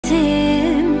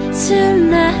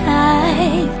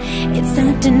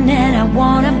drifting and I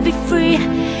wanna be free.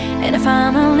 And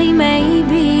finally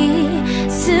maybe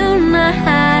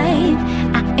tonight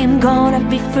I am gonna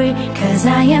be free. Cause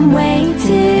I am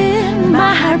waiting,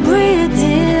 my heart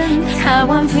breathing. It's how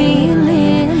I'm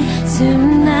feeling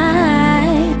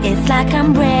tonight. It's like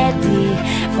I'm ready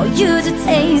for you to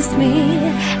taste me.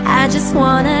 I just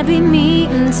wanna be me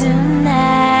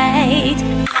tonight.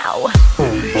 Ow.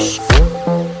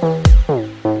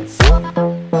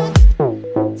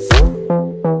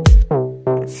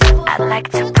 I'd like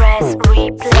to press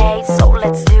replay, so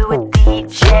let's do it,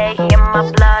 DJ. And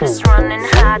my blood is running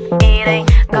hot, it ain't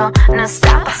gonna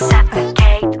stop. I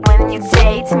suffocate when you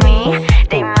date me.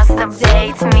 They must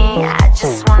update me. I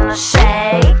just wanna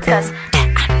shake, cause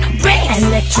I'm ready.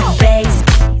 Electric bass.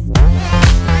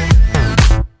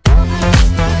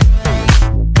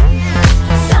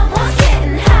 Someone's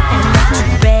getting high. Electric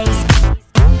bass.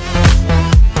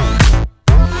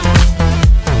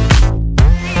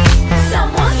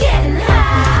 Someone's getting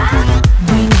high.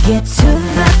 Bring it to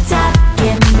the top.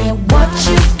 Give me what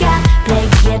you got. Play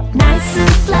it nice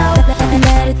and slow.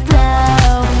 Let it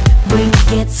flow. Bring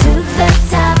it to the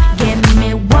top. Give me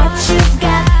what you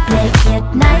got. Play it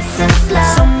nice and slow.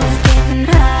 Someone's getting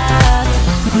hot.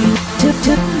 Bring it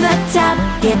to the top.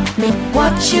 Give me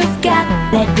what you got.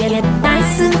 Let it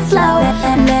nice and slow.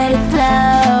 Let it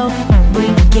flow.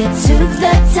 Bring it to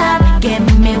the top. Give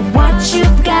me what